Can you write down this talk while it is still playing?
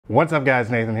What's up guys,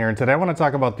 Nathan here, and today I want to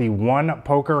talk about the one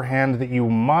poker hand that you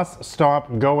must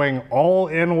stop going all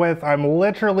in with. I'm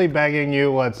literally begging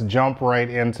you, let's jump right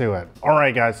into it.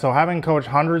 Alright guys, so having coached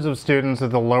hundreds of students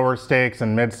at the lower stakes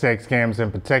and mid-stakes games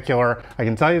in particular, I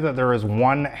can tell you that there is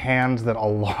one hand that a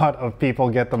lot of people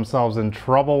get themselves in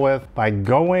trouble with by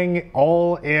going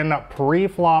all in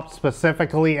pre-flop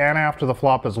specifically and after the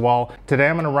flop as well. Today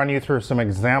I'm going to run you through some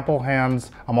example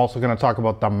hands. I'm also going to talk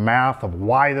about the math of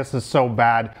why this is so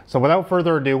bad. So without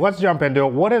further ado, let's jump into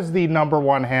it. What is the number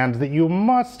one hand that you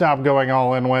must stop going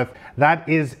all in with? That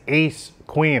is ace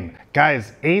queen.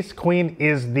 Guys, ace queen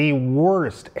is the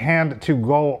worst hand to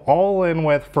go all in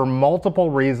with for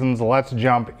multiple reasons. Let's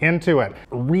jump into it.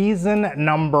 Reason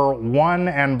number one,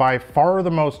 and by far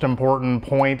the most important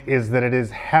point, is that it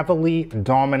is heavily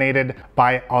dominated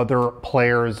by other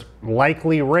players'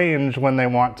 likely range when they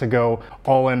want to go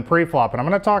all in pre-flop. And I'm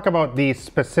going to talk about the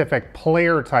specific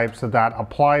player types that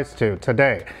applies to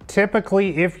today.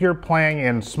 Typically, if you're playing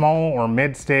in small or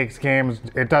mid-stakes games,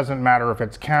 it doesn't matter if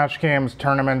it's cash games,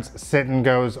 tournaments, sit and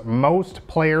goes, most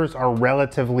players are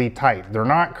relatively tight. They're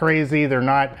not crazy, they're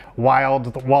not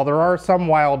wild. While there are some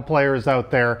wild players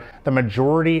out there, the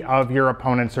majority of your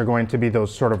opponents are going to be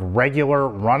those sort of regular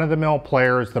run-of-the-mill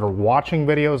players that are watching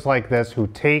videos like this, who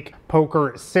take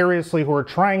poker seriously, who are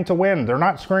trying to win. They're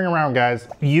not screwing around, guys.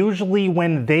 Usually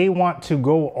when they want to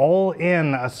go all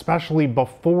in, especially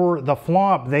before the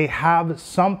flop, they have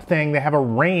something, they have a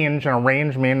range, and a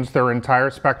range means their entire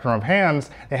spectrum of hands.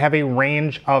 They have a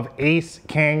range of ace,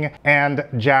 king, and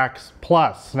jacks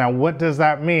plus. Now, what does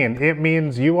that mean? It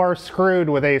means you are screwed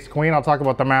with ace queen. I'll talk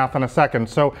about the math in a second.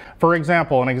 So, for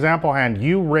example, an example hand,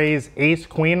 you raise ace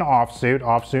queen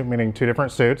offsuit meaning two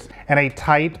different suits, and a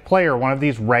tight player, one of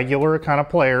these regular kind of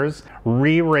players,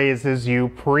 re-raises you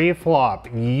pre-flop.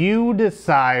 You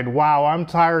decide, wow, I'm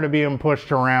tired of being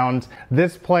pushed around.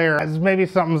 This player, maybe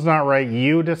something's not right.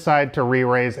 You decide to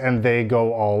re-raise and they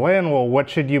go all in. Well, what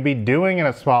should you be doing in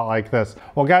a spot like this?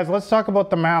 Well, guys, let's talk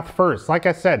about the math first. Like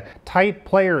I said, tight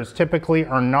players typically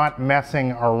are not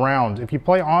messing around. If you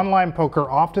play online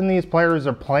poker, often these players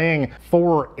are playing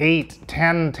 4, 8,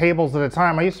 10 tables at a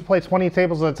time. I used to play 20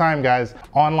 tables at a time, guys,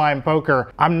 online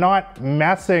poker. I'm not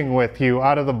messing with you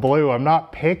out of the blue. I'm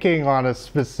not picking on a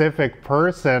specific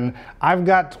person. I've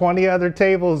got 20 other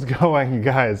tables going,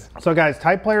 guys. So guys,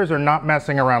 tight players are not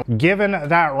messing around. Given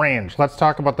that range, let's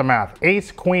talk about the math.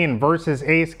 Ace queen versus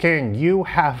ace king. You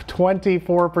have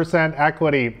 24%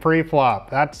 equity pre-flop.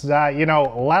 That's, you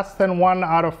know, less than 1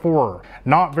 out of 4.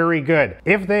 Not very good.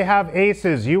 If they have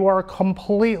aces, you are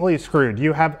completely screwed.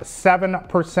 You have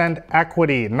 7%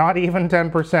 equity, not even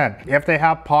 10%. If they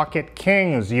have pocket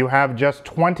kings, you have just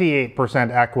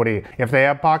 28% equity. If they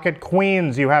have pocket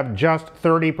queens, you have just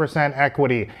 30%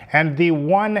 equity. And the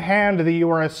one hand that you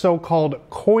are a so-called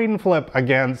coin flip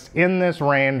against in this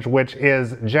range, which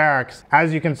is jacks,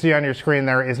 as you can see on your screen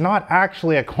there, is not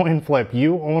actually a coin flip.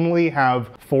 You only have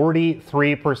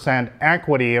 43%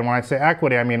 equity. And when I say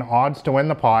equity, I mean odds to win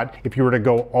the pot if you were to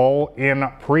go all in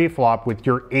pre-flop with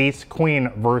your ace queen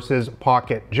versus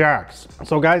pocket jacks.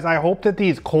 So guys, I hope that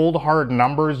these cold hard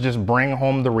numbers just bring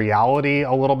home the reality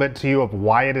a little bit to you of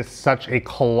why it is such a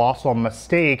colossal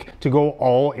mistake to go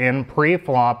all in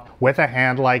pre-flop with a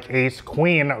hand like ace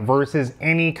queen versus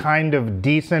any kind of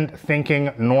decent thinking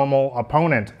normal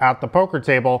opponent at the poker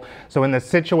table. So in the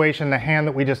situation, the hand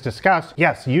that we just discussed,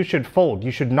 yes, you should fold. You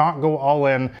should not go all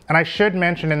in. And I should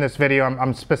mention in this video,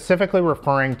 I'm specifically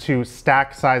referring to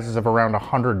stack sizes of around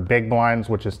 100 big blinds,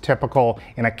 which is typical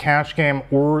in a cash game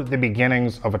or the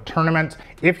beginnings of a tournament.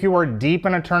 If you are deep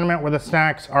in a tournament where the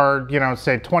stacks are, you know,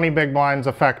 say 20 big blinds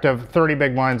effective, 30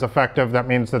 big blinds effective, that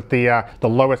means that the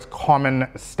lowest common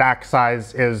stack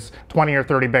size is 20 or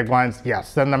 30 big blinds,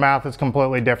 yes, then the math is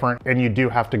completely different and you do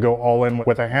have to go all in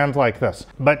with a hand like this.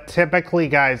 But typically,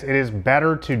 guys, it is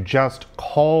better to just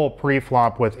call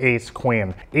pre-flop with ace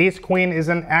queen. Ace queen is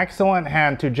an excellent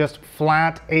hand to just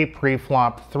flat a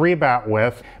pre-flop 3-bet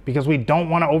with, because we don't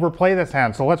want to overplay this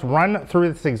hand. So let's run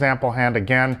through this example hand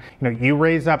again. You know, you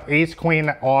raise up ace queen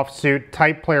offsuit,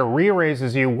 tight player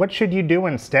re-raises you. What should you do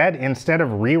instead? Instead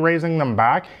of re-raising them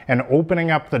back and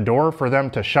opening up the door for them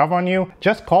to shove on you,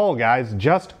 just call, guys.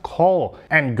 Just call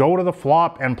and go to the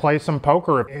flop and play some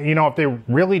poker. You know, if they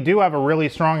really do have a really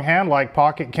strong hand like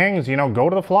pocket kings, you know, go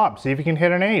to the flop, see if you can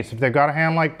hit an ace. If they've got a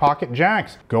hand like pocket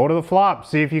jacks, go to the flop,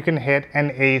 see if you can hit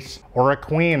an ace or a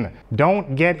queen.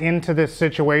 Don't get into this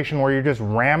situation where you're just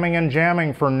ramming and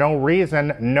jamming for no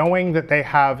reason, knowing that they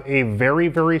have a very,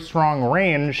 very strong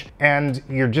range and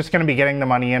you're just going to be getting the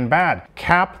money in bad.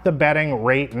 Cap the betting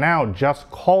rate now. Just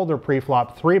call their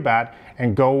pre-flop 3-bet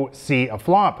and go see a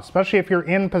flop, especially if you're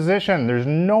in position. There's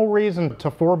no reason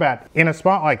to 4-bet in a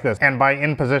spot like this. And by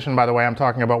in position, by the way, I'm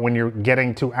talking about when you're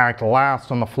getting to act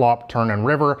last on the flop, turn, and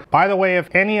river. By the way,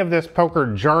 if any of this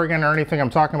poker jargon or anything I'm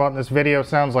talking about in this video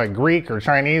sounds like Greek or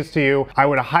Chinese to you, I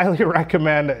would highly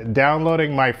recommend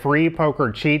downloading my free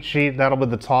poker cheat sheet. That'll be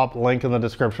the top link in the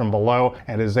description below.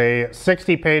 It is a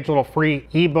 60-page little free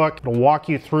ebook to walk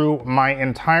you through my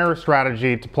entire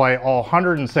strategy to play all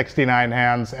 169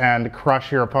 hands and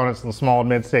crush your opponents in small and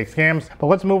mid-stakes games. But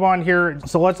let's move on here.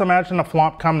 So let's imagine the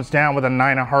flop comes down with a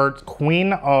 9 of hearts,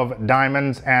 queen of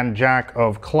diamonds, and jack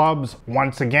of clubs.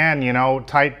 Once again, you know,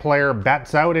 tight player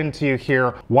bets out into you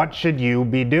here. What should you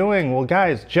be doing? Well,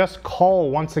 guys, just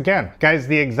call once again. Guys,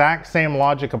 the exact same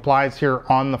logic applies here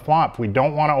on the flop. We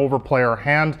don't want to overplay our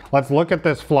hand. Let's look at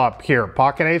this flop here.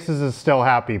 Pocket aces is still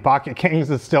happy. Pocket kings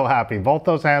is still happy. Both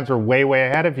those hands are way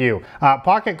ahead of you.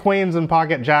 Pocket queens and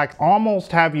pocket jacks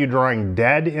almost have you drawing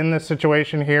dead in this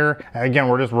situation here. Again,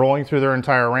 we're just rolling through their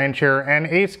entire range here, and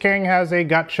ace king has a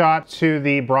gut shot to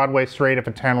the Broadway straight if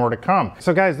a 10 were to come.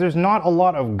 So guys, there's not a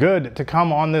lot of good to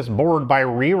come on this board by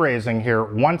re-raising here.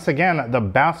 Once again, the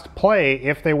best play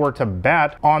if they were to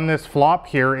bet on this flop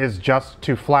here is just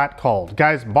to flat call.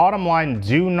 Guys, bottom line,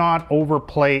 do not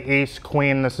overplay ace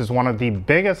queen. This is one of the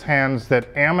biggest hands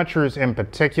that amateurs in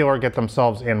particular get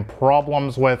themselves in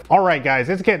problems with. All right, guys,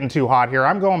 it's getting too hot here.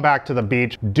 I'm going back to the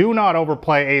beach. Do not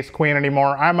overplay ace queen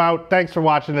anymore. I'm out. Thanks for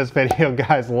watching this video,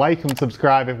 guys. Like and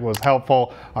subscribe if it was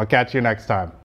helpful. I'll catch you next time.